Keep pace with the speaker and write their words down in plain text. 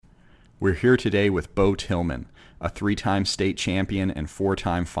We're here today with Bo Tillman, a three-time state champion and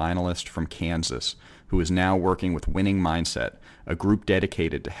four-time finalist from Kansas, who is now working with Winning Mindset, a group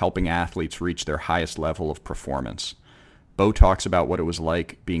dedicated to helping athletes reach their highest level of performance. Bo talks about what it was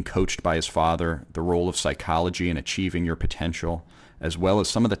like being coached by his father, the role of psychology in achieving your potential, as well as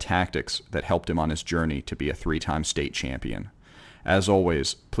some of the tactics that helped him on his journey to be a three-time state champion. As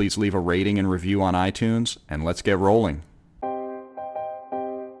always, please leave a rating and review on iTunes, and let's get rolling.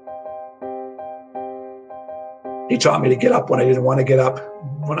 He taught me to get up when I didn't want to get up,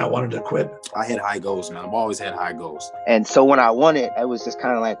 when I wanted to quit. I had high goals, man. I've always had high goals. And so when I won it, I was just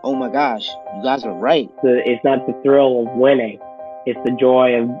kind of like, oh my gosh, you guys are right. It's not the thrill of winning. It's the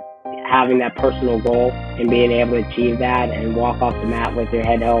joy of having that personal goal and being able to achieve that and walk off the mat with your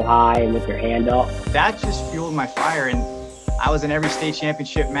head held high and with your hand up. That just fueled my fire. And I was in every state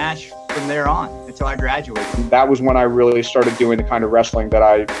championship match from there on until I graduated. That was when I really started doing the kind of wrestling that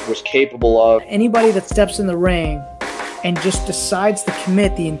I was capable of. Anybody that steps in the ring and just decides to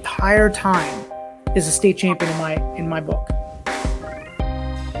commit the entire time is a state champion in my book.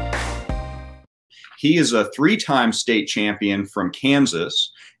 He is a three-time state champion from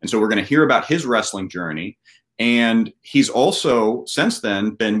Kansas, and so we're going to hear about his wrestling journey. And he's also, since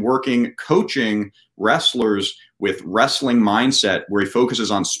then, been coaching wrestlers with Wrestling Mindset, where he focuses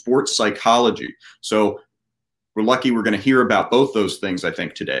on sports psychology. So we're lucky we're going to hear about both those things, I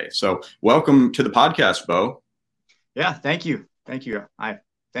think, today. So welcome to the podcast, Bo. Yeah, thank you. Thank you. I'm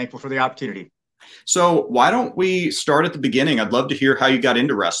thankful for the opportunity. So why don't we start at the beginning? I'd love to hear how you got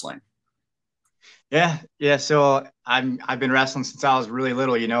into wrestling. Yeah. So I've been wrestling since I was really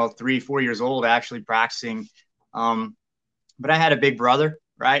little, 3-4 years old, actually practicing. But I had a big brother,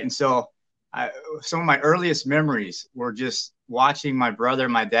 right? And so some of my earliest memories were just watching my brother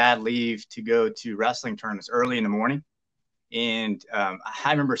and my dad leave to go to wrestling tournaments early in the morning. And I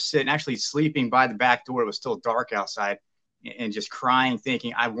remember actually sleeping by the back door. It was still dark outside, and just crying,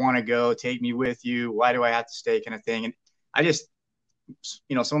 thinking, I want to go, take me with you. Why do I have to stay, kind of thing. And I just,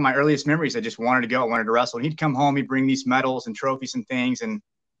 some of my earliest memories, I just wanted to go. I wanted to wrestle. And he'd come home, he'd bring these medals and trophies and things. And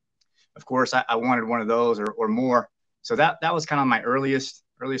of course, I wanted one of those or more. So that was kind of my earliest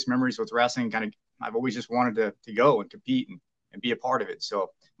memories with wrestling. I've always just wanted to go and compete and be a part of it.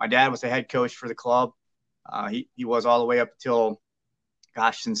 So my dad was the head coach for the club. He was all the way up until,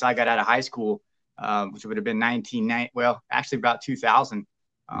 since I got out of high school, which would have been about 2000.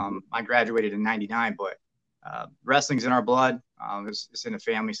 I graduated in 99, but wrestling's in our blood. It's in the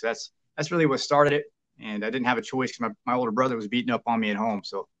family. So that's really what started it. And I didn't have a choice because my older brother was beating up on me at home.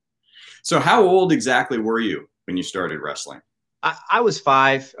 So how old exactly were you when you started wrestling? I was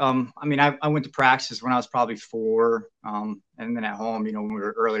 5. I went to practice when I was probably 4. And then at home, when we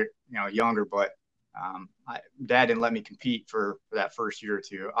were earlier, younger, but Dad didn't let me compete for that first year or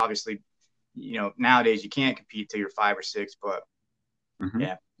two. Obviously, nowadays you can't compete till you're 5 or 6, but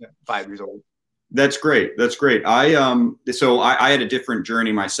yeah, 5 years old. That's great. I had a different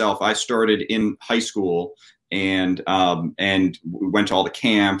journey myself. I started in high school and went to all the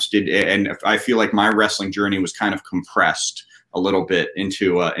camps, and I feel like my wrestling journey was kind of compressed a little bit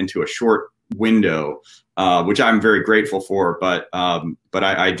into a short window, which I'm very grateful for. But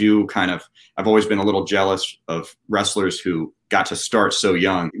I do I've always been a little jealous of wrestlers who got to start so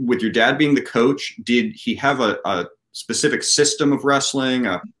young. With your dad being the coach, did he have a specific system of wrestling?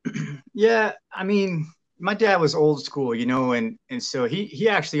 Yeah, my dad was old school, and so he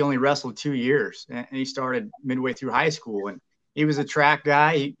actually only wrestled 2 years, and he started midway through high school, and he was a track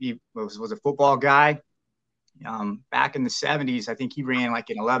guy. He was a football guy. Back in the 70s, I think he ran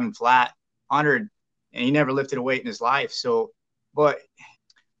like an 11 flat 100, and he never lifted a weight in his life. So, but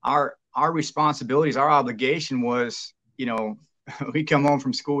our responsibilities, our obligation was, we come home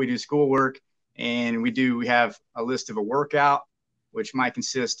from school, we do schoolwork, and we have a list of a workout, which might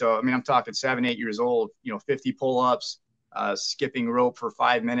consist of, I'm talking 7, 8 years old, 50 pull-ups, skipping rope for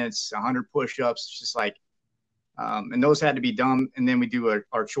 5 minutes, 100 push-ups, just like, and those had to be done. And then we do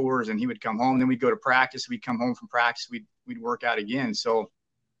our chores, and he would come home. Then we'd go to practice. We'd come home from practice. We'd work out again. So,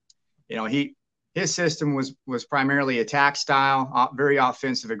 his system was primarily attack style, very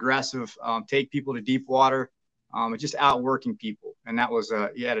offensive, aggressive, take people to deep water, just outworking people. And that was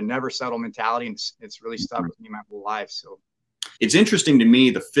he had a never settle mentality, and it's really stuck with me my whole life. So it's interesting to me,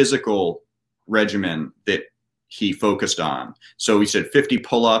 the physical regimen that he focused on. So he said 50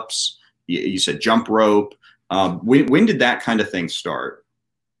 pull-ups. You said jump rope. When did that kind of thing start?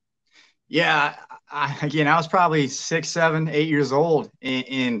 Yeah, I was probably 6, 7, 8 years old,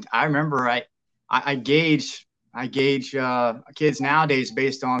 and I remember I gauge kids nowadays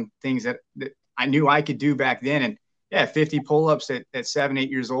based on things that I knew I could do back then. And yeah, 50 pull-ups at 7, 8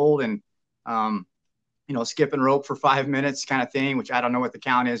 years old, and skipping rope for 5 minutes kind of thing, which I don't know what the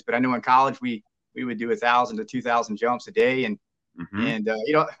count is, but I know in college we would do 1,000 to 2,000 jumps a day. And,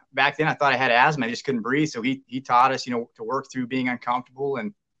 back then I thought I had asthma. I just couldn't breathe. So he taught us, to work through being uncomfortable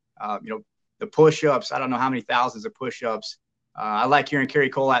and, the push-ups. I don't know how many thousands of push-ups. I like hearing Kerry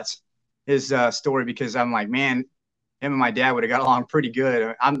Colat's his story, because I'm like, man, him and my dad would have got along pretty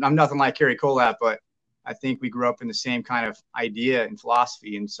good. I'm nothing like Kerry Colat, but I think we grew up in the same kind of idea and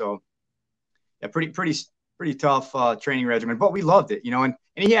philosophy. And so, yeah, pretty tough training regimen, but we loved it, and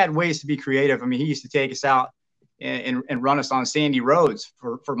he had ways to be creative. I mean, he used to take us out and run us on sandy roads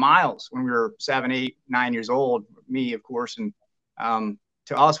for miles when we were 7, 8, 9 years old, me, of course. And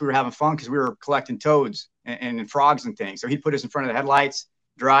to us, we were having fun because we were collecting toads and frogs and things. So he'd put us in front of the headlights,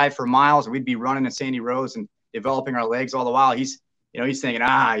 drive for miles, and we'd be running in sandy roads and developing our legs all the while. He's thinking,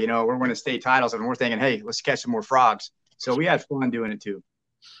 we're winning state titles, and we're thinking, hey, let's catch some more frogs. So we had fun doing it too.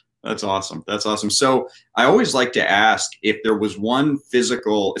 That's awesome. That's awesome. So I always like to ask if there was one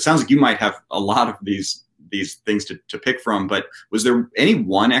physical, it sounds like you might have a lot of these things to pick from, but was there any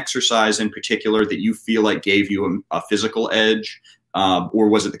one exercise in particular that you feel like gave you a physical edge, or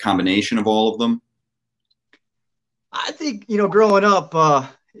was it the combination of all of them? I think, growing up,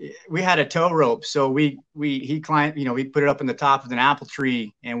 we had a tow rope. So he climbed, we put it up in the top of an apple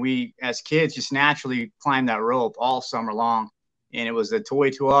tree, and we, as kids, just naturally climbed that rope all summer long. And it was a toy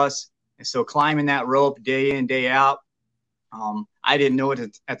to us. And so climbing that rope day in, day out, I didn't know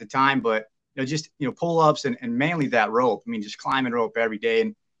it at the time, but pull-ups and mainly that rope. I mean, just climbing rope every day.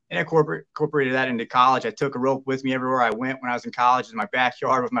 And I incorporated that into college. I took a rope with me everywhere I went when I was in college, in my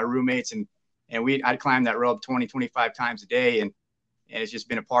backyard with my roommates. And I'd climb that rope 20, 25 times a day. And it's just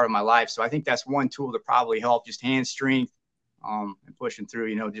been a part of my life. So I think that's one tool that probably helped, just hand strength, and pushing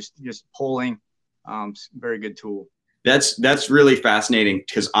through, just pulling. Very good tool. That's really fascinating,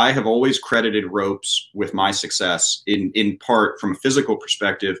 because I have always credited ropes with my success in part from a physical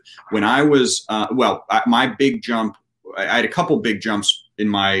perspective. When I was, my big jump, I had a couple big jumps in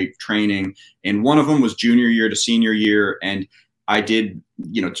my training, and one of them was junior year to senior year. And I did,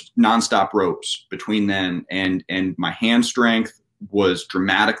 nonstop ropes between then, and my hand strength was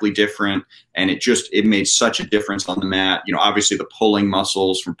dramatically different, and it made such a difference on the mat. Obviously the pulling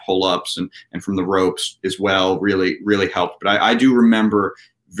muscles from pull-ups and from the ropes as well really, really helped. But I do remember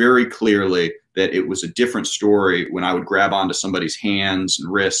very clearly that it was a different story when I would grab onto somebody's hands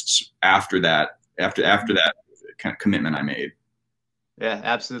and wrists after that kind of commitment I made. Yeah,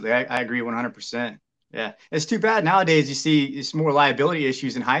 absolutely. I agree 100%. Yeah. It's too bad nowadays you see it's more liability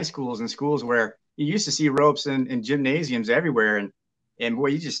issues in high schools and schools where you used to see ropes in gymnasiums everywhere. And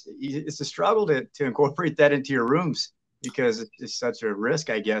boy, it's a struggle to incorporate that into your rooms, because it's such a risk,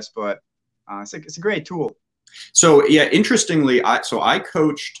 I guess, but it's a great tool. So yeah, interestingly, I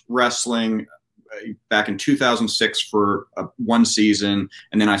coached wrestling back in 2006 for one season,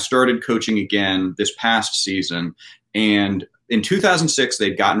 and then I started coaching again this past season. And in 2006,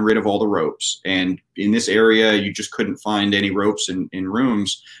 they'd gotten rid of all the ropes, and in this area, you just couldn't find any ropes in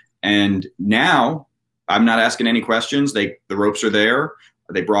rooms. And now I'm not asking any questions. The ropes are there.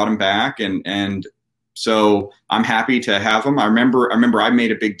 They brought them back, and so I'm happy to have them. I remember I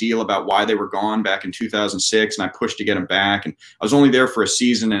made a big deal about why they were gone back in 2006, and I pushed to get them back. And I was only there for a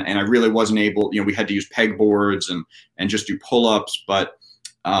season, and I really wasn't able. We had to use pegboards and just do pull-ups, but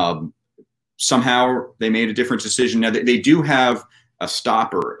somehow they made a different decision. Now they do have a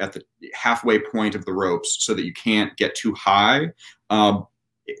stopper at the halfway point of the ropes so that you can't get too high.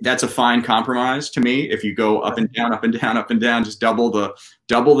 That's a fine compromise to me. If you go up and down, up and down, up and down, just double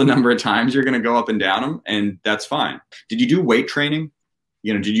the number of times you're going to go up and down them, and that's fine. Did you do weight training?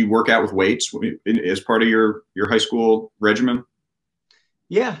 Did you work out with weights as part of your high school regimen?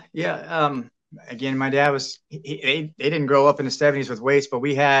 Yeah. Again, my dad they didn't grow up in the 70s with weights, but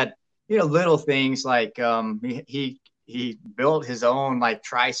we had little things like he built his own like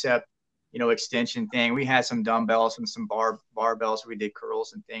tricep extension thing. We had some dumbbells and some barbells. We did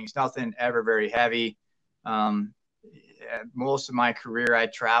curls and things, nothing ever very heavy. Most of my career, I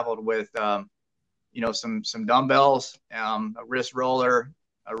traveled with, some dumbbells, a wrist roller,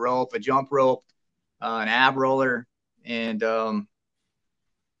 a rope, a jump rope, an ab roller. And,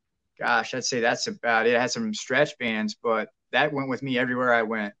 I'd say that's about it. I had some stretch bands, but that went with me everywhere I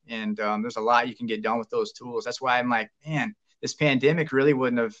went. And there's a lot you can get done with those tools. That's why I'm like, man, this pandemic really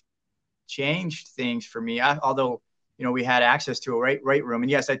wouldn't have changed things for me. Although, we had access to a weight room,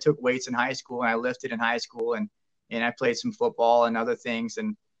 and yes, I took weights in high school, and I lifted in high school, and I played some football and other things.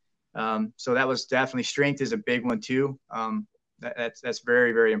 And so that was definitely, strength is a big one too. That's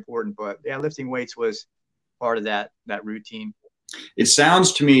very, very important. But yeah, lifting weights was part of that routine. It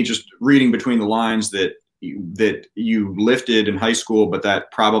sounds to me, just reading between the lines, that you lifted in high school, but that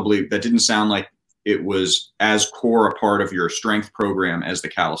didn't sound like it was as core a part of your strength program as the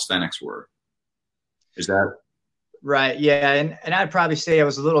calisthenics were. Is that right? Yeah, and I'd probably say I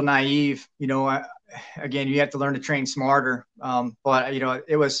was a little naive. Again, you have to learn to train smarter. But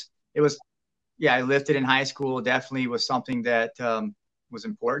it was yeah, I lifted in high school. Definitely was something that was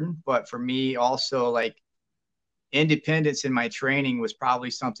important. But for me, also, like, independence in my training was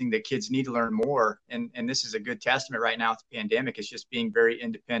probably something that kids need to learn more. And this is a good testament right now with the pandemic. It's just being very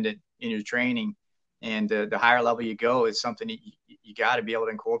independent in your training. And the higher level you go is something you got to be able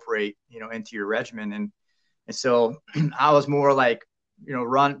to incorporate, into your regimen. And so I was more like,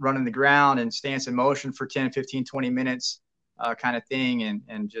 running the ground and stance in motion for 10, 15, 20 minutes kind of thing.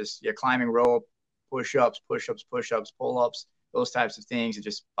 And just climbing rope, push-ups, pull-ups, those types of things, and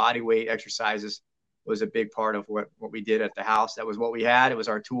just body weight exercises was a big part of what we did at the house. That was what we had. It was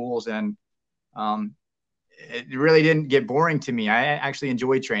our tools. And it really didn't get boring to me. I actually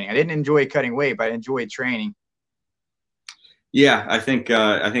enjoyed training. I didn't enjoy cutting weight, but I enjoyed training. Yeah, I think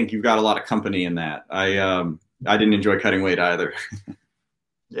you've got a lot of company in that. I didn't enjoy cutting weight either.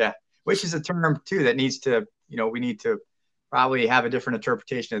 Yeah, which is a term too that needs to, we need to probably have a different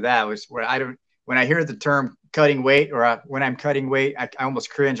interpretation of that. Was where when I hear the term cutting weight, or when I'm cutting weight, I almost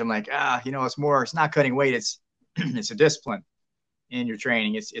cringe. I'm like, it's not cutting weight. It's it's a discipline in your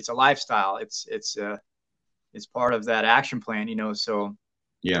training. It's a lifestyle. It's part of that action plan. So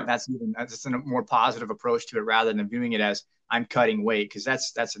yeah, that's a more positive approach to it, rather than viewing it as I'm cutting weight, because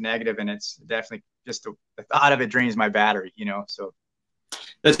that's a negative, and it's definitely just the thought of it drains my battery. So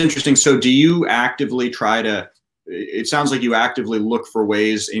that's interesting. So do you actively it sounds like you actively look for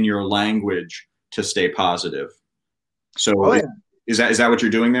ways in your language to stay positive. So is that what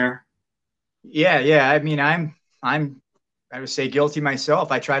you're doing there? Yeah. I mean, I would say guilty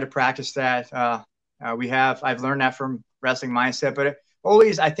myself. I try to practice that. I've learned that from Wrestling Mindset, but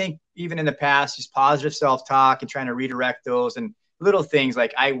always, I think, even in the past, just positive self-talk and trying to redirect those, and little things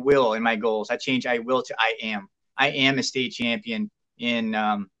like I will in my goals. I change I will to I am. I am a state champion in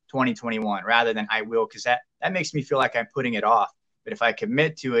 2021 rather than I will, because that makes me feel like I'm putting it off. But if I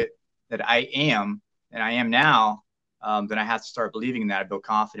commit to it that I am, and I am now, then I have to start believing in that. I build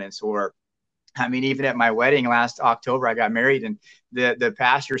confidence. Or, I mean, even at my wedding last October, I got married, and the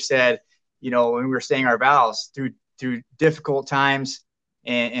pastor said, when we were saying our vows through difficult times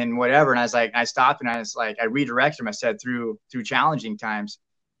and whatever. And I was like, I stopped and I was like, I redirected him. I said through challenging times.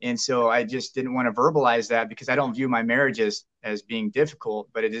 And so I just didn't want to verbalize that, because I don't view my marriage as being difficult,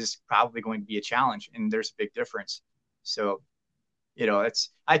 but it is probably going to be a challenge, and there's a big difference. So,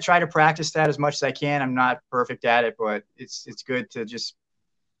 I try to practice that as much as I can. I'm not perfect at it, but it's good to just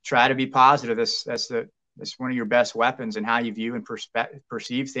try to be positive. That's one of your best weapons, and how you view and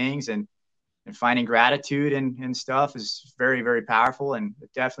perceive things, and finding gratitude and stuff is very, very powerful, and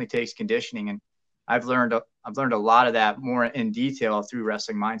it definitely takes conditioning. And I've learned a lot of that more in detail through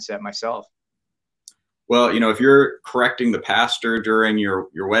Wrestling Mindset myself. Well, if you're correcting the pastor during your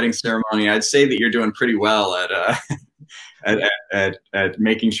wedding ceremony, I'd say that you're doing pretty well at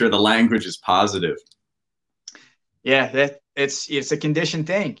making sure the language is positive. Yeah, it's a conditioned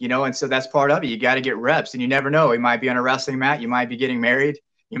thing, and so that's part of it. You got to get reps, and you never know. You might be on a wrestling mat, you might be getting married,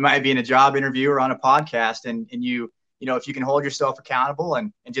 you might be in a job interview or on a podcast, and if you can hold yourself accountable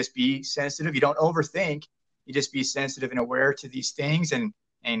and just be sensitive, you don't overthink, you just be sensitive and aware to these things, and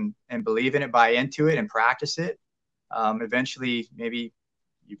believe in it, buy into it, and practice it. Eventually, maybe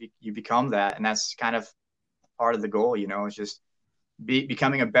you become that, and that's kind of part of the goal. Is just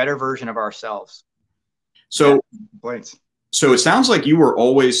becoming a better version of ourselves. So it sounds like you were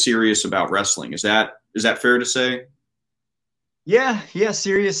always serious about wrestling. Is that fair to say? Yeah,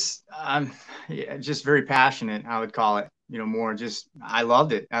 serious. Just very passionate, I would call it. More just, I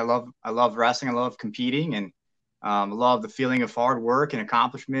loved it. I love wrestling. I love competing, and I love the feeling of hard work and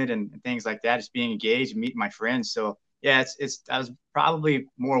accomplishment and things like that. Just being engaged and meeting my friends. So yeah, I was probably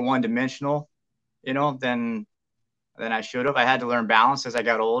more one-dimensional, than I should have. I had to learn balance as I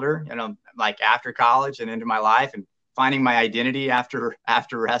got older, like after college and into my life, and finding my identity after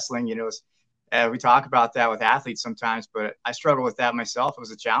wrestling. We talk about that with athletes sometimes, but I struggle with that myself. It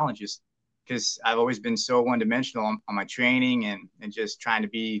was a challenge, just because I've always been so one-dimensional on my training and just trying to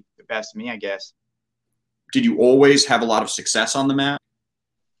be the best of me, I guess. Did you always have a lot of success on the mat?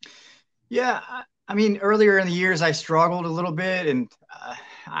 Yeah. I mean, earlier in the years, I struggled a little bit, and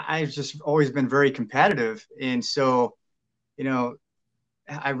I've just always been very competitive. And so,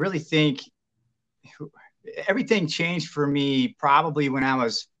 I really think everything changed for me probably when I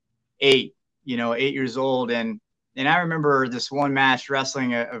was 8 years old. And And I remember this one match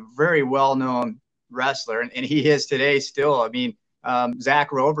wrestling a very well-known wrestler, and he is today still. I mean,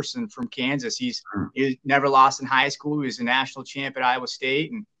 Zach Roberson from Kansas. He's never lost in high school. He was a national champ at Iowa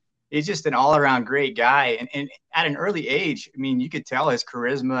State, and he's just an all-around great guy. And at an early age, I mean, you could tell his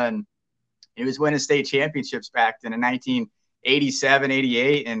charisma, and he was winning state championships back then in 1987,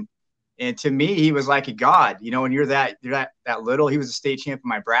 88. And to me, he was like a god, you know, when you're that little. He was a state champ in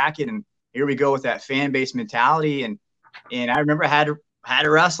my bracket, and here we go with that fan base mentality. And I remember I had to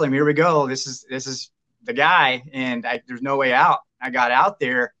wrestle him. Here we go. This is the guy, and there's no way out. I got out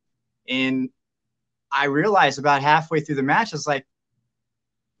there, and I realized about halfway through the match, I was like,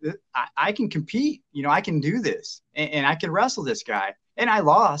 I can compete. You know, I can do this, and I can wrestle this guy. And I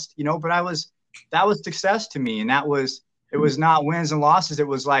lost, you know, but that was success to me, and it was not wins and losses. It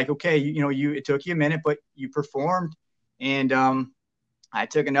was like, okay, it took you a minute, but you performed, and I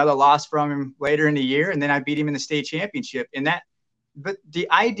took another loss from him later in the year, and then I beat him in the state championship. But the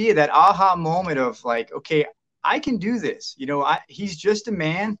idea, that aha moment of like, okay, I can do this. You know, he's just a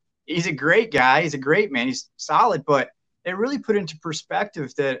man. He's a great guy. He's a great man. He's solid, but it really put into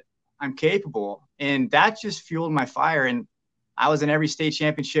perspective that I'm capable, and that just fueled my fire. And I was in every state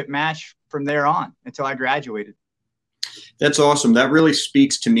championship match from there on until I graduated. That's awesome. That really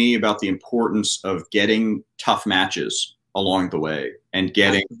speaks to me about the importance of getting tough matches along the way, and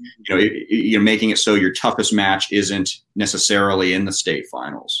getting, making it so your toughest match isn't necessarily in the state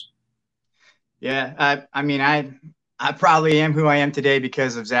finals. Yeah. I mean, I probably am who I am today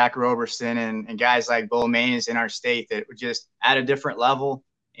because of Zach Roberson and guys like Bo Maines in our state that were just at a different level,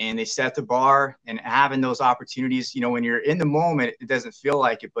 and they set the bar. And having those opportunities, you know, when you're in the moment, it doesn't feel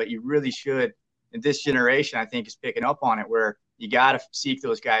like it, but you really should. And this generation, I think, is picking up on it, where you got to seek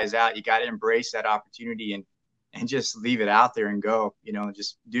those guys out. You got to embrace that opportunity and just leave it out there and go, you know,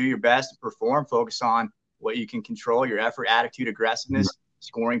 just do your best to perform, focus on what you can control, your effort, attitude, aggressiveness,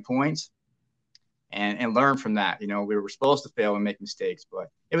 scoring points, and learn from that. You know, we were supposed to fail and make mistakes, but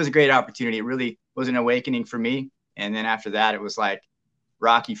it was a great opportunity. It really was an awakening for me. And then after that, it was like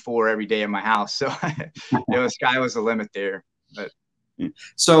Rocky IV every day in my house. So sky was the limit there. But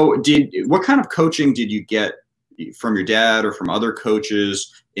so what kind of coaching did you get from your dad or from other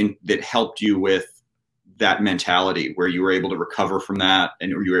coaches that helped you with that mentality, where you were able to recover from that,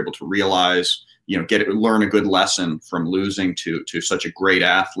 and you were able to realize, you know, learn a good lesson from losing to such a great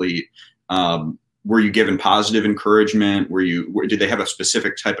athlete? Were you given positive encouragement? Did they have a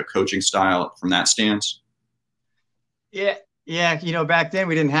specific type of coaching style from that stance? Yeah. You know, back then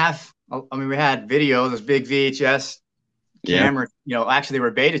we didn't have, we had video, those big VHS camera, you know, actually they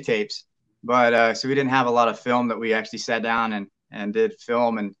were beta tapes, but so we didn't have a lot of film that we actually sat down and did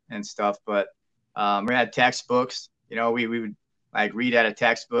film and stuff. But we had textbooks, you know, we would like read out of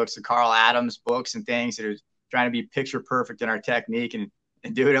textbooks, the Carl Adams books and things that are trying to be picture perfect in our technique and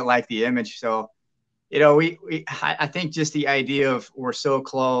doing it like the image. So, you know, I think just the idea of we're so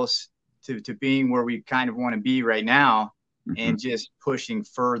close to being where we kind of want to be right now, and just pushing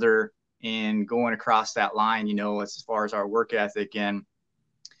further and going across that line, you know, as far as our work ethic and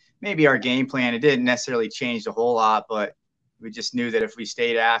maybe our game plan. It didn't necessarily change a whole lot, but we just knew that if we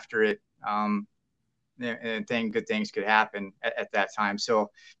stayed after it, good things could happen at that time.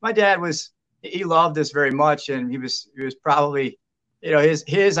 So my dad he loved us very much, and he was probably, you know,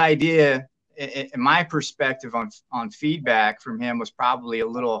 his idea and my perspective on feedback from him was probably a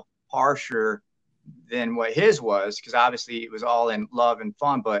little harsher than what his was, because obviously it was all in love and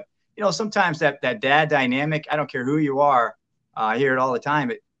fun. But, you know, sometimes that dad dynamic, I don't care who you are, I hear it all the time,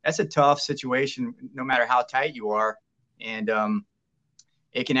 but that's a tough situation no matter how tight you are. And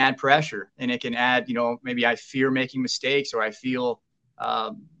it can add pressure, and it can add, you know, maybe I fear making mistakes, or I feel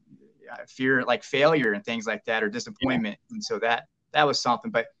I fear like failure and things like that, or disappointment. And so that was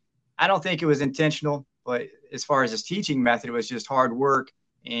something, but I don't think it was intentional. But as far as his teaching method, it was just hard work,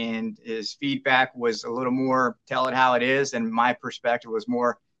 and his feedback was a little more tell it how it is, and my perspective was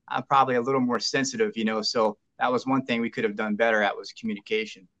more probably a little more sensitive, you know. So that was one thing we could have done better at, was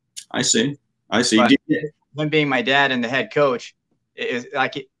communication. I see. But him being my dad and the head coach, I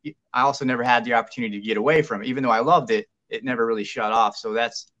also never had the opportunity to get away from it. Even though I loved it, it never really shut off. So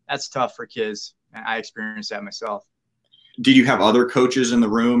that's tough for kids. And I experienced that myself. Did you have other coaches in the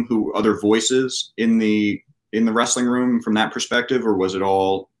room, other voices in the wrestling room from that perspective, or was it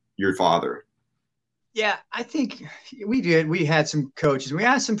all your father? Yeah, I think we did. We had some coaches. We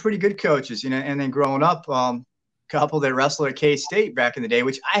had some pretty good coaches, you know, and then growing up, couple that wrestled at K-State back in the day,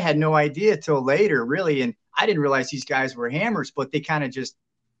 which I had no idea till later, really. And I didn't realize these guys were hammers, but they kind of just,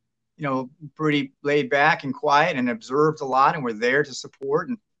 you know, pretty laid back and quiet and observed a lot and were there to support.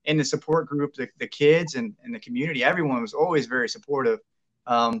 And in the support group, the kids and the community, everyone was always very supportive.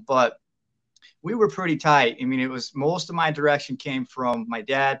 But we were pretty tight. I mean, it was most of my direction came from my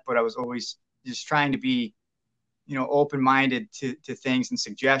dad, but I was always just trying to be, open-minded to things and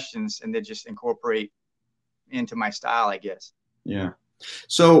suggestions, and then just incorporate into my style, I guess. Yeah.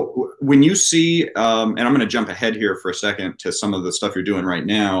 So when you see, and I'm going to jump ahead here for a second to some of the stuff you're doing right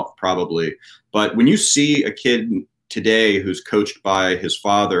now, probably, but when you see a kid today who's coached by his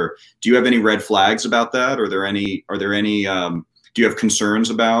father, do you have any red flags about that? Are there any, do you have concerns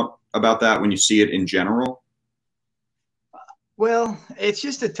about that when you see it in general? Well, it's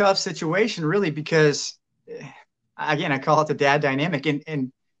just a tough situation, really, because again, I call it the dad dynamic,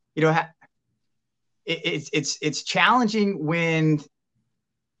 and it's challenging when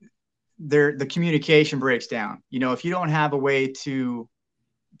the communication breaks down. If you don't have a way to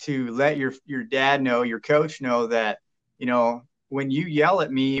let your dad know, your coach know that, when you yell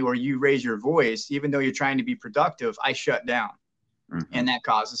at me or you raise your voice, even though you're trying to be productive, I shut down. Mm-hmm. And that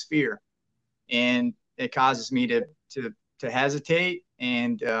causes fear, and it causes me to hesitate,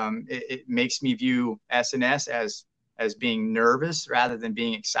 and it makes me view SNS as being nervous rather than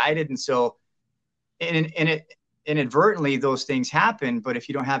being excited. And so inadvertently those things happen. But if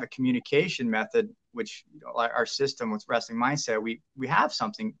you don't have a communication method, which our system with Wrestling Mindset, we have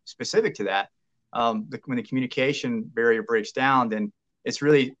something specific to that. When the communication barrier breaks down, then it's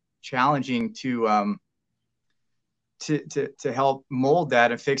really challenging to help mold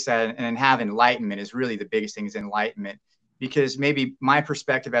that and fix that, and have enlightenment is really the biggest thing, is enlightenment. Because maybe my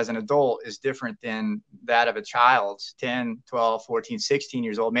perspective as an adult is different than that of a child, 10, 12, 14, 16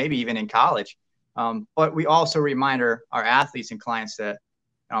 years old, maybe even in college. But we also remind our athletes and clients that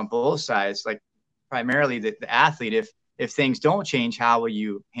on both sides, like primarily the athlete, if things don't change, how will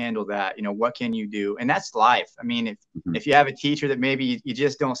you handle that? What can you do? And that's life. I mean, if you have a teacher that maybe you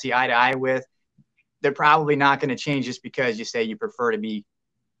just don't see eye to eye with, they're probably not going to change just because you say you prefer to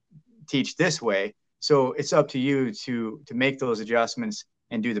teach this way. So it's up to you to make those adjustments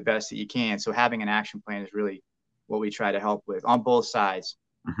and do the best that you can. So having an action plan is really what we try to help with on both sides.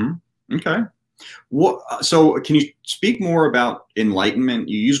 Mm-hmm. Okay. So can you speak more about enlightenment?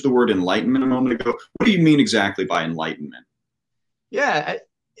 You used the word enlightenment a moment ago. What do you mean exactly by enlightenment? Yeah,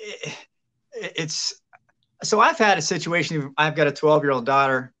 so I've had a situation. I've got a 12-year-old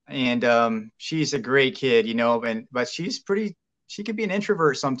daughter, and she's a great kid, but she could be an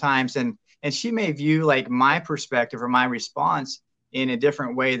introvert sometimes, and she may view like my perspective or my response in a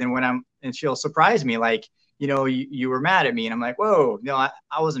different way than and she'll surprise me, like, you were mad at me. And I'm like, whoa, no, I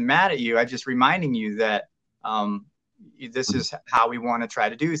wasn't mad at you. I'm just reminding you that this is how we want to try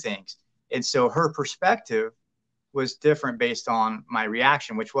to do things. And so her perspective was different based on my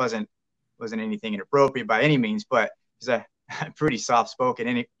reaction, which wasn't anything inappropriate by any means, but because I'm pretty soft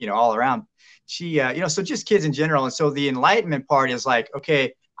spoken, all around. She, so just kids in general. And so the enlightenment part is like,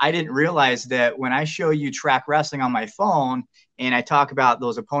 okay, I didn't realize that when I show you track wrestling on my phone and I talk about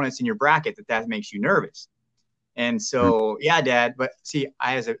those opponents in your bracket, that makes you nervous. And so, yeah, Dad, but see,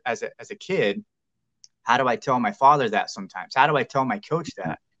 I, as a kid, how do I tell my father that sometimes? How do I tell my coach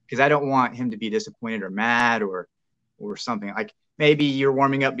that? Because I don't want him to be disappointed or mad or something. Like maybe you're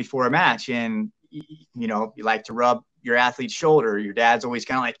warming up before a match and, you like to rub your athlete's shoulder. Your dad's always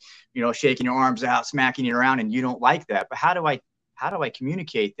kind of like, shaking your arms out, smacking you around, and you don't like that. But how do I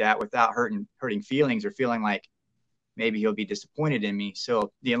communicate that without hurting feelings or feeling like maybe he'll be disappointed in me?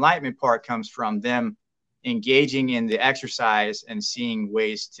 So the enlightenment part comes from them engaging in the exercise and seeing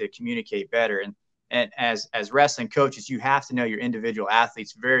ways to communicate better. And as wrestling coaches, you have to know your individual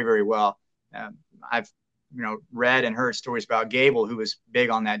athletes very, very well. I've read and heard stories about Gable, who was big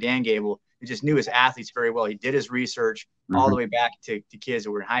on that. Dan Gable, who just knew his athletes very well. He did his research all the way back to kids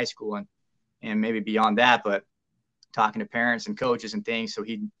that were in high school and maybe beyond that, but talking to parents and coaches and things, so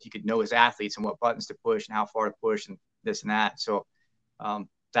he could know his athletes and what buttons to push and how far to push and this and that. So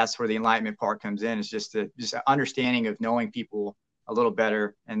that's where the enlightenment part comes in. It's just an understanding of knowing people a little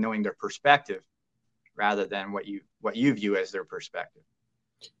better and knowing their perspective rather than what you view as their perspective.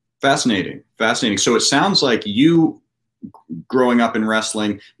 Fascinating. So it sounds like you, growing up in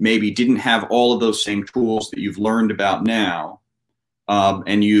wrestling, maybe didn't have all of those same tools that you've learned about now, but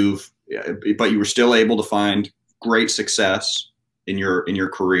you were still able to find great success in your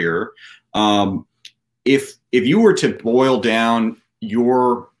career. If you were to boil down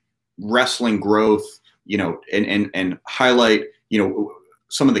your wrestling growth, and highlight,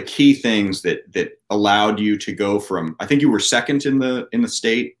 some of the key things that allowed you to go from, I think you were second in the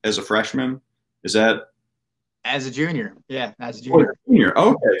state as a freshman. Is that? As a junior. Yeah. As a junior. Oh, junior.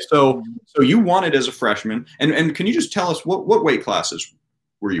 Okay. So you won it as a freshman, and can you just tell us what weight classes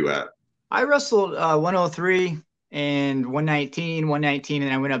were you at? I wrestled 103 and 119,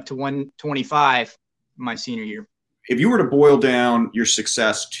 and I went up to 125 my senior year. If you were to boil down your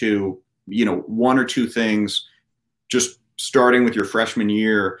success to, one or two things, just starting with your freshman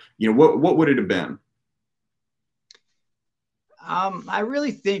year, what would it have been? I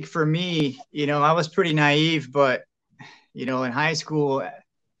really think for me, I was pretty naive, but, in high school,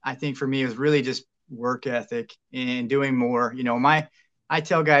 I think for me, it was really just work ethic and doing more. I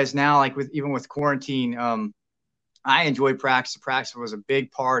tell guys now, like even with quarantine, I enjoy practice. Practice was a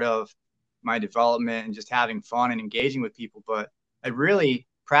big part of my development and just having fun and engaging with people. But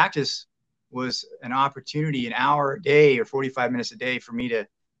practice was an opportunity, an hour a day or 45 minutes a day for me to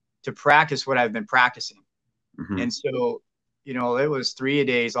practice what I've been practicing. Mm-hmm. And so, it was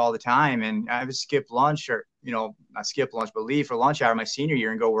 3-a-days all the time. And I would skip lunch or, not skip lunch, but leave for lunch hour my senior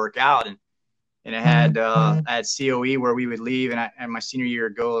year and go work out. And I had COE where we would leave and my senior year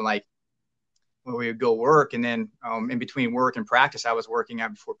go and we would go work. And then in between work and practice, I was working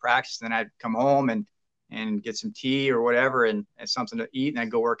out before practice. Then I'd come home and get some tea or whatever and something to eat. And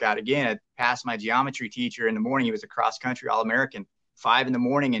I'd go work out again. I'd pass my geometry teacher in the morning. He was a cross country All-American, 5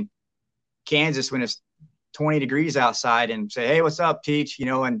 a.m. in Kansas when it's 20 degrees outside, and say, "Hey, what's up, teach?"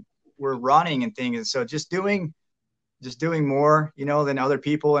 And we're running and things. And so just doing more, than other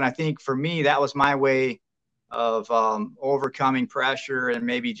people. And I think for me, that was my way of overcoming pressure and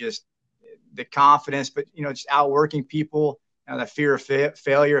maybe just the confidence, but, just outworking people, the fear of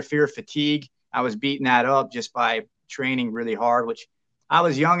failure, fear of fatigue. I was beating that up just by training really hard, which I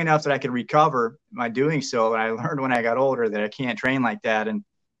was young enough that I could recover by doing so. And I learned when I got older that I can't train like that.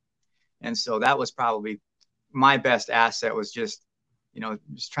 And so that was probably my best asset, was just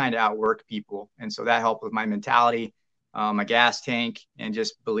trying to outwork people. And so that helped with my mentality, my gas tank, and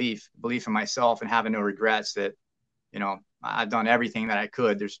just belief in myself and having no regrets that, I've done everything that I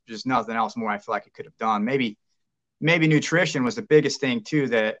could. There's just nothing else more I feel like I could have done. Maybe nutrition was the biggest thing too,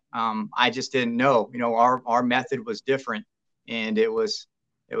 that I just didn't know. Our method was different, and it was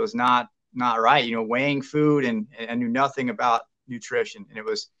not right. Weighing food, and I knew nothing about nutrition, and it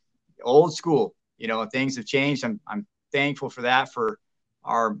was old school. Things have changed. I'm thankful for that, for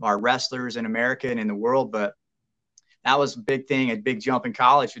our wrestlers in America and in the world. But that was a big thing, a big jump in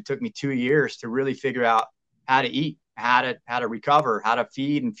college. It took me 2 years to really figure out how to eat, how to recover, how to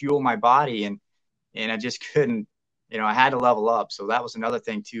feed and fuel my body. And I just couldn't, I had to level up. So that was another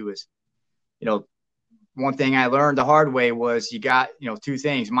thing too, is, one thing I learned the hard way was you got, two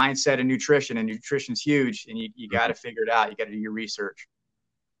things, mindset and nutrition's huge, and you got to figure it out. You got to do your research.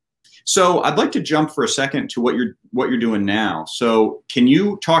 So I'd like to jump for a second to what you're doing now. So can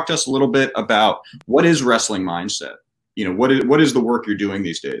you talk to us a little bit about what is wrestling mindset? What is the work you're doing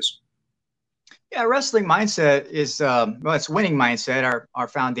these days? Yeah, wrestling mindset is it's winning mindset. Our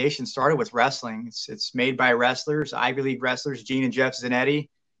foundation started with wrestling. It's made by wrestlers, Ivy League wrestlers, Gene and Jeff Zanetti,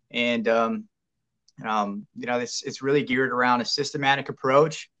 and it's really geared around a systematic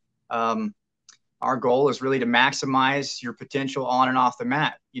approach. Our goal is really to maximize your potential on and off the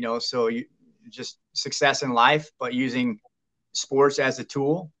mat, so you just success in life, but using sports as a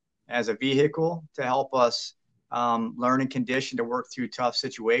tool, as a vehicle to help us learn and condition to work through tough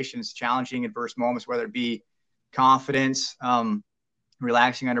situations, challenging adverse moments, whether it be confidence,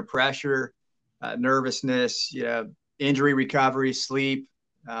 relaxing under pressure, nervousness, injury recovery, sleep.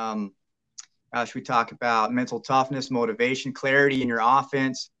 We talk about mental toughness, motivation, clarity in your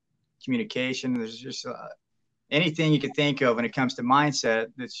offense, communication. There's just anything you can think of when it comes to mindset,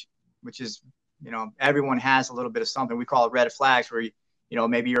 which is, everyone has a little bit of something. We call it red flags, where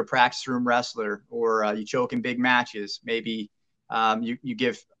maybe you're a practice room wrestler, or you choke in big matches. Maybe you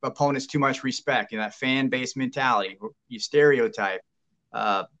give opponents too much respect, that fan-based mentality. You stereotype.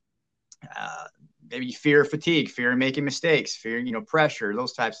 Maybe you fear fatigue, fear of making mistakes, fear, pressure,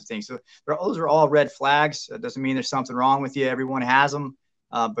 those types of things. So those are all red flags. That doesn't mean there's something wrong with you. Everyone has them.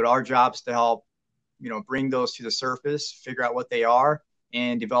 But our job is to help, bring those to the surface, figure out what they are,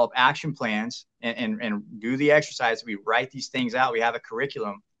 and develop action plans and do the exercise. We write these things out. We have a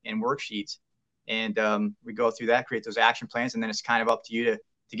curriculum and worksheets, and we go through that, create those action plans, and then it's kind of up to you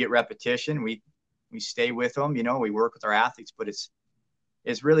to get repetition. We stay with them, we work with our athletes, but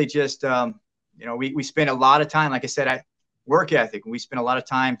it's really just, we spend a lot of time, like I said, work ethic. We spend a lot of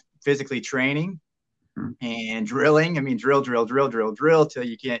time physically training and drilling. Drill till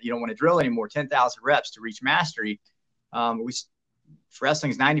you don't want to drill anymore. 10,000 reps to reach mastery.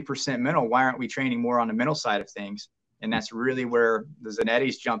 Wrestling is 90% mental. Why aren't we training more on the mental side of things? And that's really where the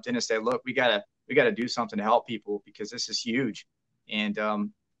Zanettis jumped in and said, look, we gotta do something to help people, because this is huge. And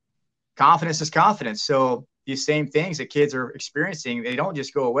confidence is confidence. So, these same things that kids are experiencing, they don't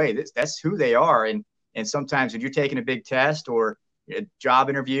just go away. That's who they are. And sometimes when you're taking a big test or a job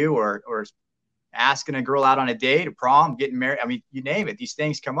interview or asking a girl out on a date, a prom, getting married, I mean, you name it, these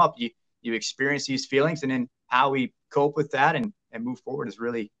things come up. You experience these feelings, and then how we cope with that and move forward is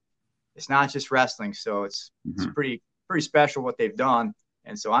really, it's not just wrestling. So it's pretty special what they've done.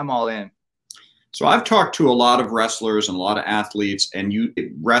 And so I'm all in. So I've talked to a lot of wrestlers and a lot of athletes, and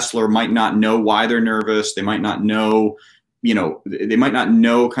wrestler might not know why they're nervous. They might not know, they might not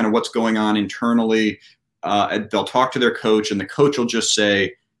know kind of what's going on internally. They'll talk to their coach, and the coach will just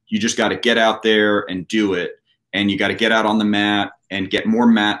say, you just got to get out there and do it. And you got to get out on the mat and get more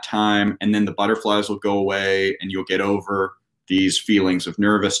mat time. And then the butterflies will go away and you'll get over these feelings of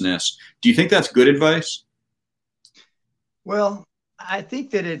nervousness. Do you think that's good advice? Well, I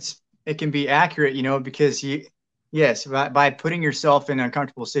think that it can be accurate, because by putting yourself in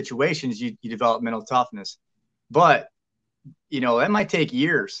uncomfortable situations, you develop mental toughness. But, that might take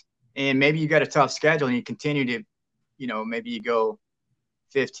years, and maybe you got a tough schedule and you continue to, maybe you go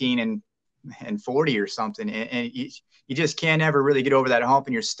 15 and 40 or something. And you just can't ever really get over that hump,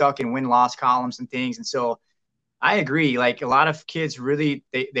 and you're stuck in win-loss columns and things. And so I agree. Like, a lot of kids really,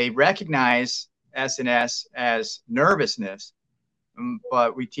 they recognize SNS as nervousness,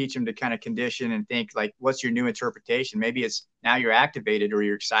 but we teach them to kind of condition and think, like, what's your new interpretation? Maybe it's now you're activated or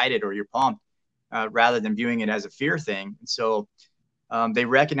you're excited or you're pumped, rather than viewing it as a fear thing. And so they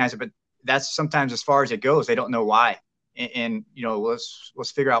recognize it, but that's sometimes as far as it goes. They don't know why. And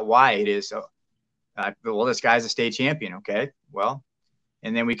let's figure out why it is. So, well, this guy's a state champion. Okay, well,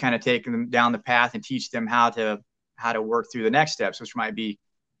 and then we kind of take them down the path and teach them how to work through the next steps, which might be,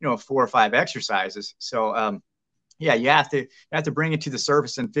 4 or 5 exercises. So, you have to bring it to the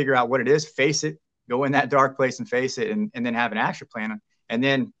surface and figure out what it is, face it, go in that dark place and face it, and then have an action plan, and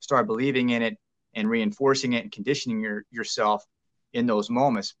then start believing in it and reinforcing it and conditioning yourself in those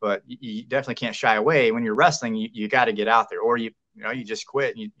moments. But you definitely can't shy away. When you're wrestling, you got to get out there, or you just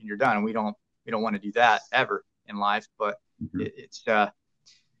quit and you're done. And we don't want to do that ever in life. But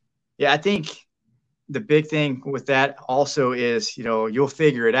I think the big thing with that also is, you'll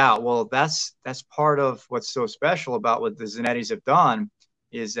figure it out. Well, that's part of what's so special about what the Zanettis have done,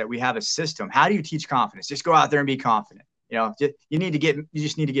 is that we have a system. How do you teach confidence? Just go out there and be confident. You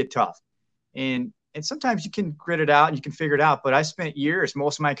just need to get tough. And sometimes you can grit it out and you can figure it out. But I spent years,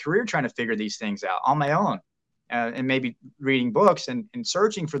 most of my career, trying to figure these things out on my own, and maybe reading books and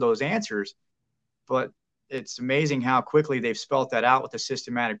searching for those answers. But it's amazing how quickly they've spelt that out with a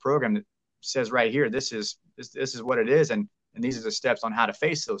systematic program that says right here, this is what it is. And these are the steps on how to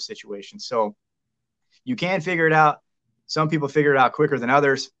face those situations. So you can figure it out. Some people figure it out quicker than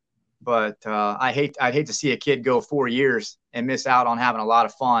others. But I'd hate to see a kid go 4 years and miss out on having a lot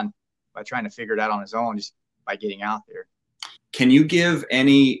of fun by trying to figure it out on his own, just by getting out there. Can you give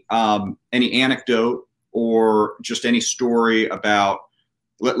any anecdote or just any story about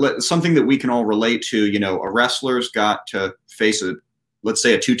something that we can all relate to? A wrestler's got to face let's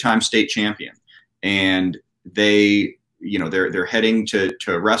say a 2-time state champion, and they're heading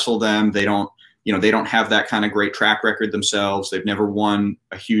to wrestle them. They don't have that kind of great track record themselves. They've never won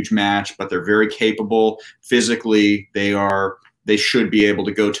a huge match, but they're very capable physically. They should be able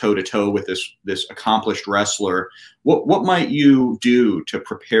to go toe to toe with this accomplished wrestler. What might you do to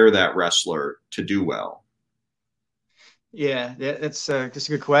prepare that wrestler to do well? Yeah, that's just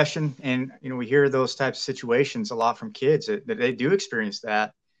a good question. And, we hear those types of situations a lot from kids that they do experience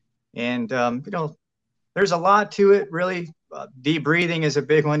that. And, there's a lot to it, really. Deep breathing is a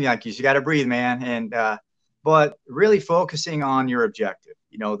big one. Like, you got to breathe, man. And, but really focusing on your objective.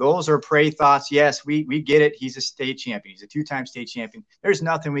 Those are prey thoughts. Yes, we get it. He's a state champion. He's a 2-time state champion. There's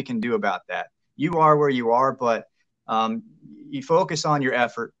nothing we can do about that. You are where you are, but you focus on your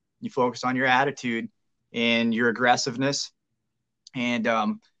effort. You focus on your attitude and your aggressiveness. And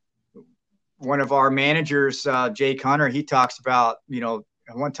one of our managers, Jake Hunter, he talks about,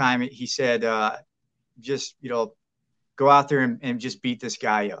 one time he said, just, go out there and just beat this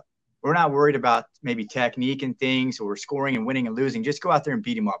guy up. We're not worried about maybe technique and things, or scoring and winning and losing. Just go out there and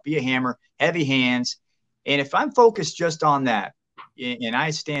beat him up. Be a hammer, heavy hands. And if I'm focused just on that, and I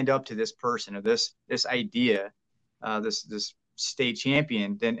stand up to this person or this idea, this state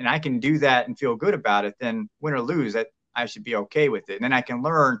champion, and I can do that and feel good about it, then win or lose, that I should be okay with it. And then I can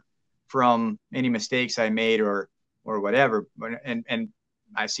learn from any mistakes I made or whatever. And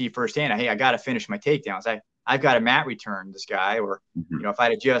I see firsthand, hey, I got to finish my takedowns. I've got to mat return this guy, or, if I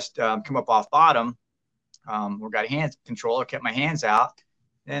had just come up off bottom, or got a hand control or kept my hands out,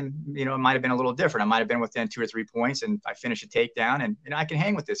 then, it might have been a little different. I might have been within 2 or 3 points, and I finish a takedown and I can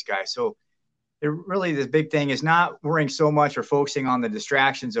hang with this guy. So really the big thing is not worrying so much or focusing on the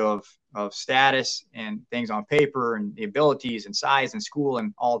distractions of status and things on paper and the abilities and size and school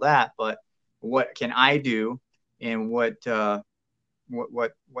and all that, but what can I do, and what's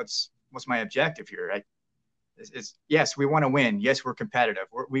my objective here? Right? It's yes, we want to win. Yes, we're competitive.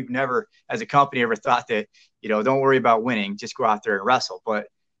 We've never, as a company, ever thought that, don't worry about winning, just go out there and wrestle. But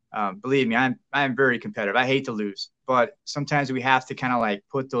believe me, I'm very competitive. I hate to lose, but sometimes we have to kind of like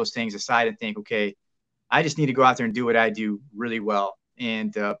put those things aside and think, okay, I just need to go out there and do what I do really well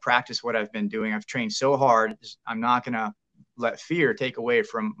and practice what I've been doing. I've trained so hard. I'm not going to let fear take away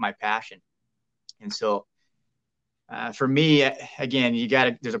from my passion. And so for me, again,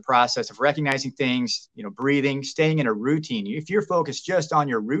 there's a process of recognizing things, breathing, staying in a routine. If you're focused just on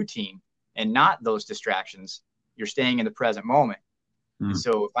your routine and not those distractions, you're staying in the present moment. Mm.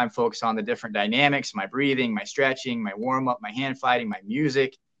 So if I'm focused on the different dynamics, my breathing, my stretching, my warm up, my hand fighting, my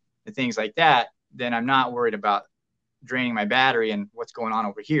music, and things like that, then I'm not worried about draining my battery and what's going on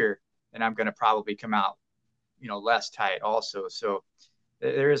over here. And I'm going to probably come out, less tight also. So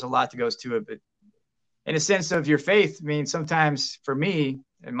there is a lot that goes to it, but in a sense of your faith, I mean, sometimes for me,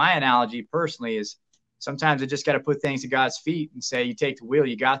 and my analogy personally is sometimes I just got to put things at God's feet and say, you take the wheel,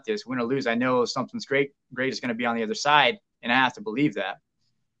 you got this, win or lose. I know something's great is going to be on the other side, and I have to believe that.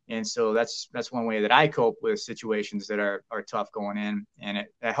 And so that's one way that I cope with situations that are tough going in, and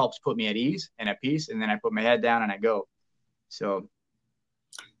it helps put me at ease and at peace. And then I put my head down and I go. So.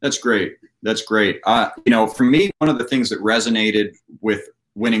 That's great. That's great. For me, one of the things that resonated with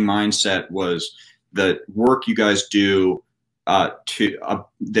Winning Mindset was the work you guys do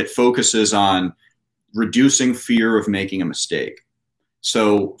that focuses on reducing fear of making a mistake.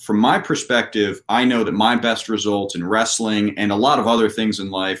 So from my perspective, I know that my best results in wrestling and a lot of other things in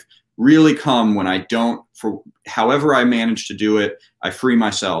life really come when I don't, for however I manage to do it, I free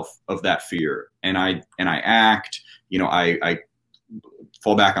myself of that fear and I act, I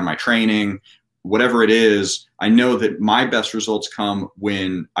fall back on my training, whatever it is. I know that my best results come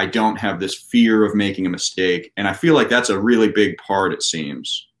when I don't have this fear of making a mistake. And I feel like that's a really big part, it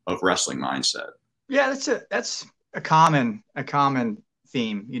seems, of wrestling mindset. Yeah, that's a common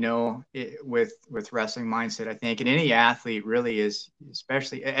theme, with wrestling mindset, I think. And any athlete really is,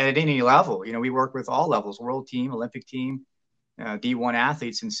 especially at any level. We work with all levels, world team, Olympic team, D1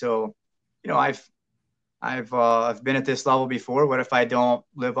 athletes. And so, I've been at this level before. What if I don't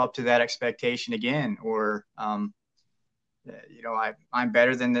live up to that expectation again? Or, I'm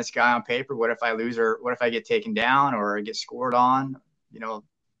better than this guy on paper. What if I lose, or what if I get taken down or get scored on?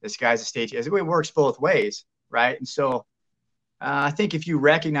 This guy's a stage. It works both ways, right? And so I think if you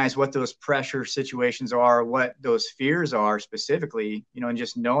recognize what those pressure situations are, what those fears are specifically, and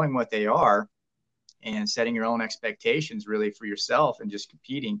just knowing what they are and setting your own expectations really for yourself and just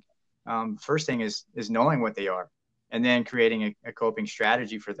competing. First thing is knowing what they are, and then creating a coping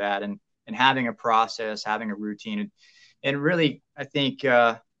strategy for that, and having a process, having a routine. And really, I think,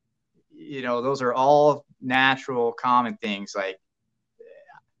 those are all natural, common things. Like,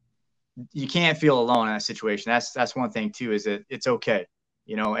 you can't feel alone in that situation. That's one thing too, is that it's okay,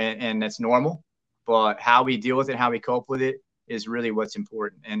 and that's normal, but how we deal with it, how we cope with it is really what's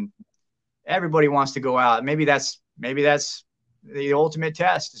important. And everybody wants to go out. Maybe that's the ultimate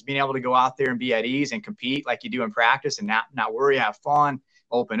test, is being able to go out there and be at ease and compete like you do in practice, and not worry, have fun,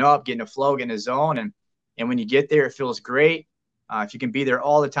 open up, get in a flow, get in a zone. And when you get there, it feels great. If you can be there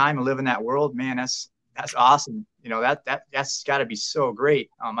all the time and live in that world, man, that's awesome. That's got to be so great.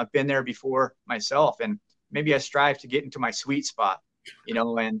 I've been there before myself, and maybe I strive to get into my sweet spot,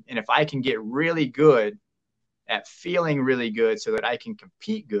 and if I can get really good at feeling really good so that I can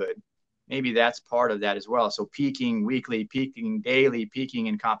compete good, maybe that's part of that as well. So peaking weekly, peaking daily, peaking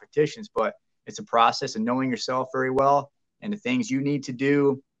in competitions, but it's a process of knowing yourself very well and the things you need to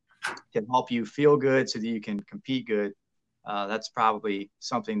do to help you feel good so that you can compete good. That's probably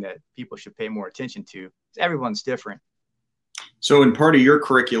something that people should pay more attention to. Everyone's different. So in part of your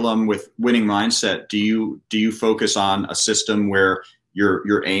curriculum with Winning Mindset, do you focus on a system where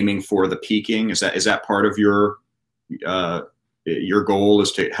you're aiming for the peaking? Is that part of your goal,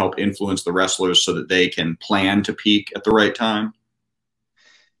 is to help influence the wrestlers so that they can plan to peak at the right time?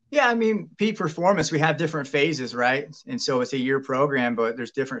 Yeah, I mean, peak performance, we have different phases, right? And so it's a year program, but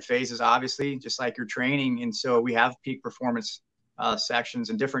there's different phases, obviously, just like your training. And so we have peak performance sections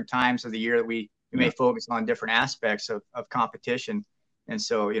and different times of the year that we may focus on different aspects of competition. And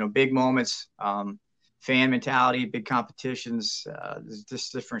so, big moments, fan mentality, big competitions, there's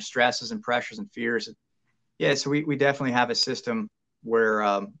just different stresses and pressures and fears. Yeah, so we definitely have a system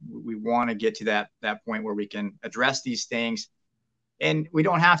where we want to get to that point where we can address these things And we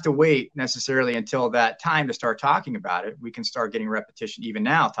don't have to wait necessarily until that time to start talking about it. We can start getting repetition even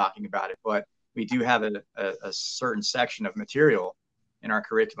now talking about it. But we do have a certain section of material in our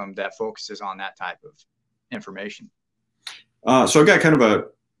curriculum that focuses on that type of information. So I've got kind of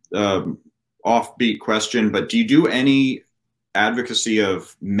a offbeat question, but do you do any advocacy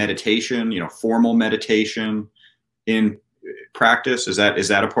of meditation, formal meditation in practice? Is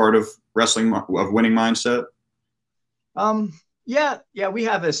that a part of wrestling, of Winning Mindset? Yeah, we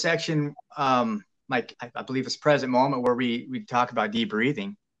have a section, like I believe it's Present Moment, where we talk about deep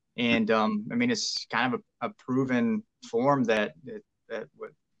breathing. And it's kind of a proven form that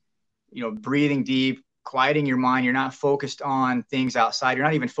breathing deep, quieting your mind. You're not focused on things outside. You're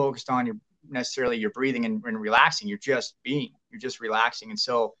not even focused on necessarily your breathing and relaxing. You're just relaxing. And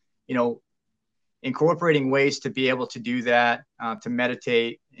so, incorporating ways to be able to do that, to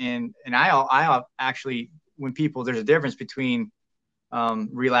meditate. And I actually, when people, there's a difference between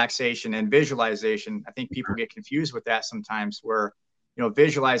relaxation and visualization. I think people get confused with that sometimes, where,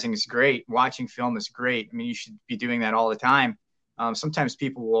 visualizing is great. Watching film is great. I mean, you should be doing that all the time. Sometimes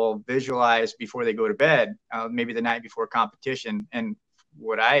people will visualize before they go to bed, maybe the night before competition. And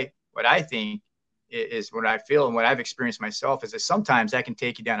what I think is, what I feel and what I've experienced myself is that sometimes that can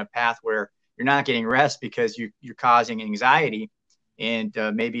take you down a path where you're not getting rest because you're causing anxiety and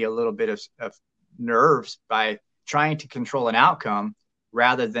maybe a little bit of nerves by trying to control an outcome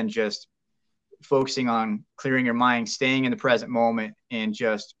rather than just focusing on clearing your mind, staying in the present moment, and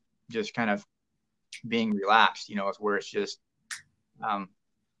just kind of being relaxed, where it's just,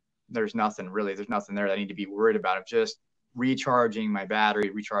 there's nothing there that I need to be worried about. I'm just recharging my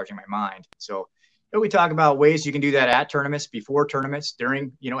battery, recharging my mind. So we talk about ways you can do that at tournaments, before tournaments,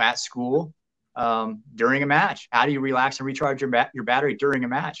 during, at school, during a match. How do you relax and recharge your battery during a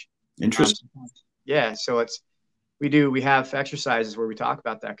match? Interesting. Yeah. So we have exercises where we talk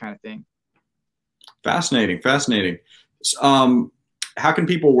about that kind of thing. Fascinating. How can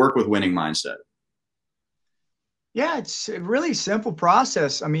people work with Winning Mindset? Yeah, it's a really simple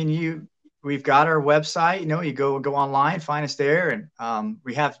process. I mean, we've got our website, you go online, find us there. And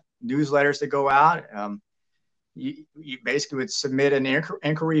we have newsletters that go out. You basically would submit an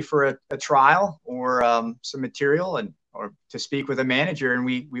inquiry for a trial or some material or to speak with a manager. And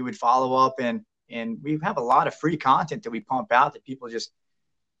we would follow up and we have a lot of free content that we pump out that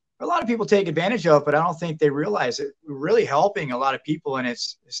a lot of people take advantage of, but I don't think they realize it. We're really helping a lot of people, and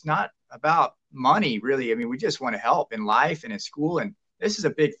it's not about money, really. I mean, we just want to help in life and in school, and this is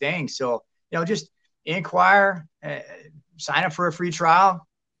a big thing. So, just inquire, sign up for a free trial,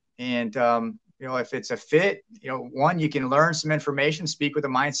 and if it's a fit, one, you can learn some information, speak with a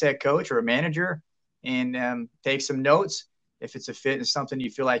mindset coach or a manager, and take some notes. If it's a fit and something you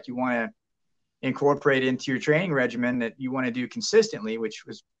feel like you want to incorporate into your training regimen that you want to do consistently, which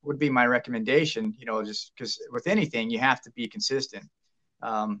would be my recommendation, just because with anything, you have to be consistent.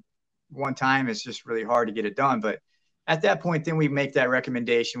 One time it's just really hard to get it done. But at that point, then we make that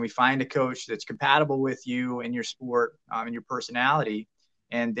recommendation. We find a coach that's compatible with you and your sport and your personality.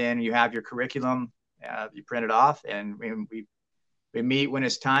 And then you have your curriculum, you print it off, and we meet when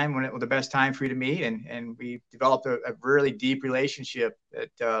it's time, when the best time for you to meet. And we developed a really deep relationship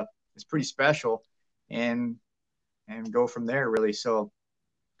that is pretty special, and go from there, really. So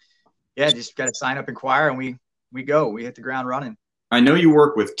yeah, just got to sign up, inquire, and we hit the ground running. I know you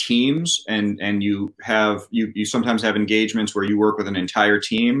work with teams, and you sometimes have engagements where you work with an entire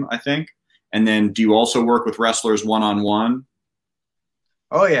team, I think. And then do you also work with wrestlers one-on-one?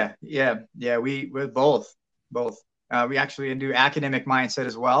 Oh yeah. We with both. We actually do academic mindset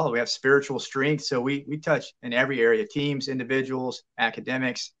as well. We have spiritual strength. So we touch in every area: teams, individuals,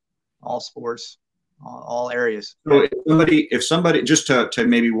 academics, all sports, all areas. So if somebody just to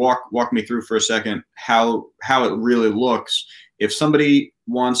maybe walk me through for a second how it really looks. If somebody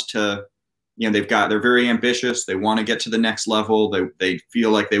wants to, they're very ambitious, they want to get to the next level, they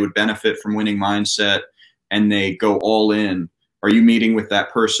feel like they would benefit from Winning Mindset, and they go all in. Are you meeting with that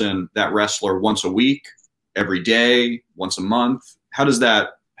person, that wrestler, once a week, every day, once a month? How does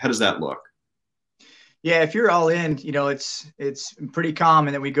that look? Yeah, if you're all in, it's pretty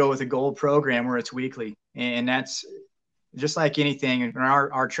common that we go with a gold program where it's weekly, and that's just like anything in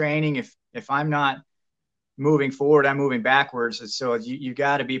our training. If I'm not moving forward, I'm moving backwards. And so you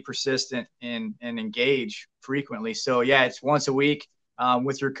got to be persistent and engage frequently. So yeah, it's once a week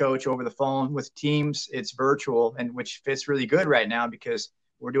with your coach over the phone. With teams, it's virtual, and which fits really good right now because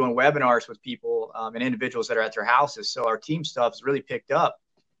we're doing webinars with people and individuals that are at their houses. So our team stuff is really picked up,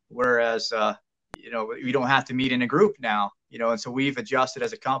 whereas we don't have to meet in a group now. And so we've adjusted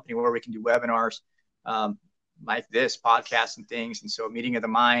as a company where we can do webinars like this podcast and things. And so Meeting of the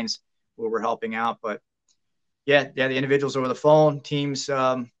Minds, where we're helping out. But yeah, the individuals over the phone, teams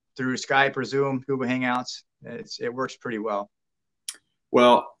through Skype or Zoom, Google Hangouts, it works pretty well.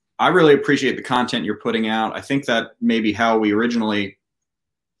 Well, I really appreciate the content you're putting out. I think that maybe how we originally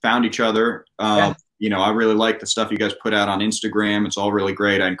found each other. You know, I really like the stuff you guys put out on Instagram. It's all really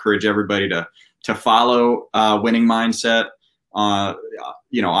great. I encourage everybody to follow Winning Mindset,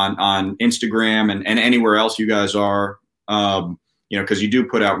 you know, on Instagram and anywhere else you guys are, you know, because you do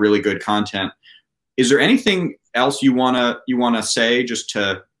put out really good content. Is there anything else you wanna say, just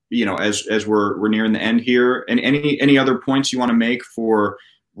to, you know, as we're nearing the end here, and any other points you want to make for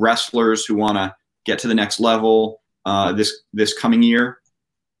wrestlers who want to get to the next level this coming year?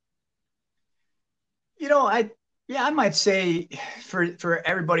 You know, I might say for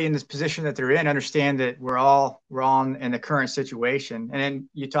everybody in this position that they're in, understand that we're all in the current situation. And then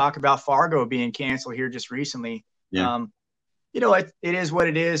you talk about Fargo being canceled here just recently. Yeah. You know, it is what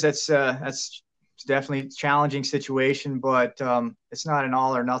it is. That's definitely a challenging situation, but it's not an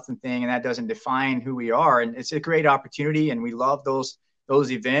all or nothing thing, and that doesn't define who we are. And it's a great opportunity, and we love those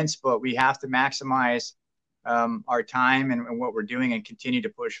events, but we have to maximize our time and what we're doing and continue to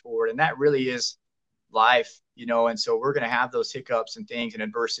push forward. And that really is life, you know. And so we're going to have those hiccups and things and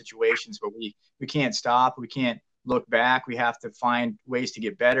adverse situations, but we can't stop. We can't look back. We have to find ways to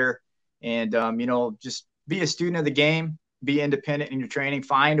get better, and you know, just be a student of the game, be independent in your training,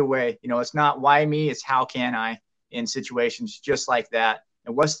 find a way. You know, it's not why me, it's how can I in situations just like that.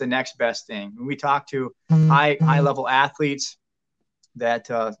 And what's the next best thing? When we talk to high level athletes that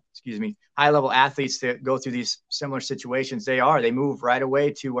high level athletes that go through these similar situations, they move right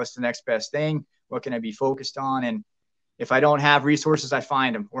away to what's the next best thing. What can I be focused on? And if I don't have resources, I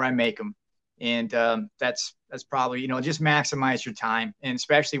find them or I make them. And that's probably, you know, just maximize your time. And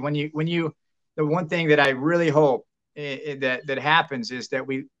especially when you the one thing that I really hope that happens is that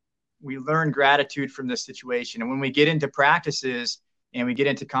we learn gratitude from this situation. And when we get into practices and we get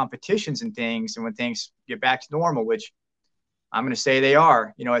into competitions and things, and when things get back to normal, which I'm going to say they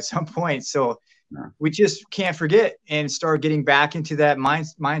are, you know, at some point. So we just can't forget and start getting back into that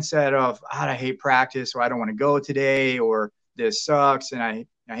mindset of, I hate practice, or I don't want to go today, or this sucks, and I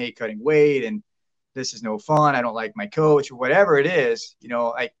hate cutting weight, and this is no fun. I don't like my coach, or whatever it is. You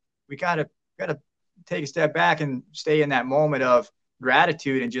know, we gotta take a step back and stay in that moment of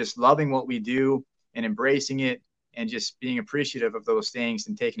gratitude and just loving what we do and embracing it and just being appreciative of those things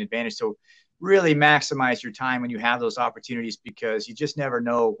and taking advantage. So really maximize your time when you have those opportunities, because you just never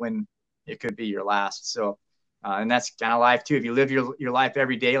know when it could be your last. So, and that's kind of life too. If you live your life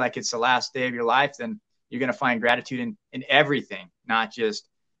every day like it's the last day of your life, then you're going to find gratitude in everything, not just,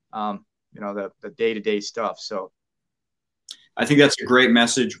 you know, the day-to-day stuff. So I think that's a great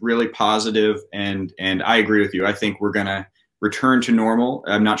message, really positive, and I agree with you. I think we're going to return to normal.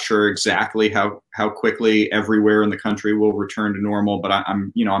 I'm not sure exactly how quickly everywhere in the country will return to normal, but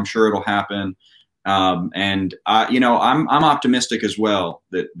I'm sure it'll happen. And you know, I'm optimistic as well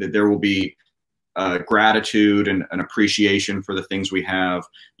that there will be gratitude and an appreciation for the things we have.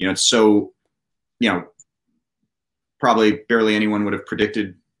 You know, it's so, you know, probably barely anyone would have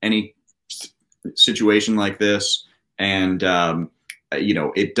predicted any situation like this. And, you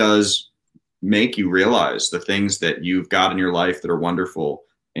know, it does make you realize the things that you've got in your life that are wonderful.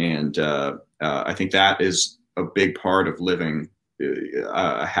 And I think that is a big part of living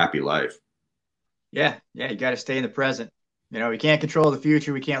a happy life. Yeah. You got to stay in the present. You know, we can't control the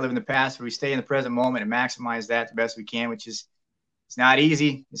future. We can't live in the past, but we stay in the present moment and maximize that the best we can, which is, it's not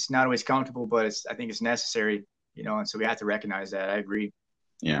easy. It's not always comfortable, but I think it's necessary, you know, and so we have to recognize that. I agree.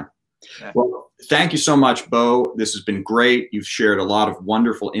 Yeah. Well, thank you so much, Bo. This has been great. You've shared a lot of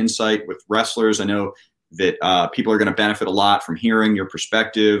wonderful insight with wrestlers. I know that people are going to benefit a lot from hearing your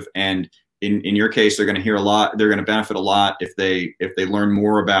perspective, and in your case, they're going to hear a lot. They're going to benefit a lot if they learn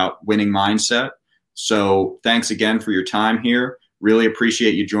more about Winning Mindset. So thanks again for your time here. Really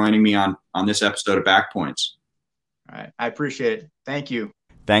appreciate you joining me on this episode of Back Points. All right. I appreciate it. Thank you.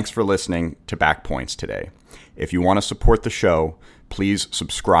 Thanks for listening to Back Points today. If you want to support the show, please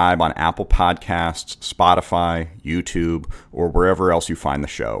subscribe on Apple Podcasts, Spotify, YouTube, or wherever else you find the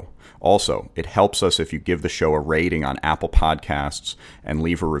show. Also, it helps us if you give the show a rating on Apple Podcasts and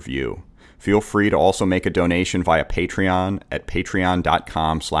leave a review. Feel free to also make a donation via Patreon at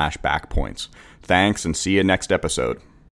patreon.com/backpoints. Thanks, and see you next episode.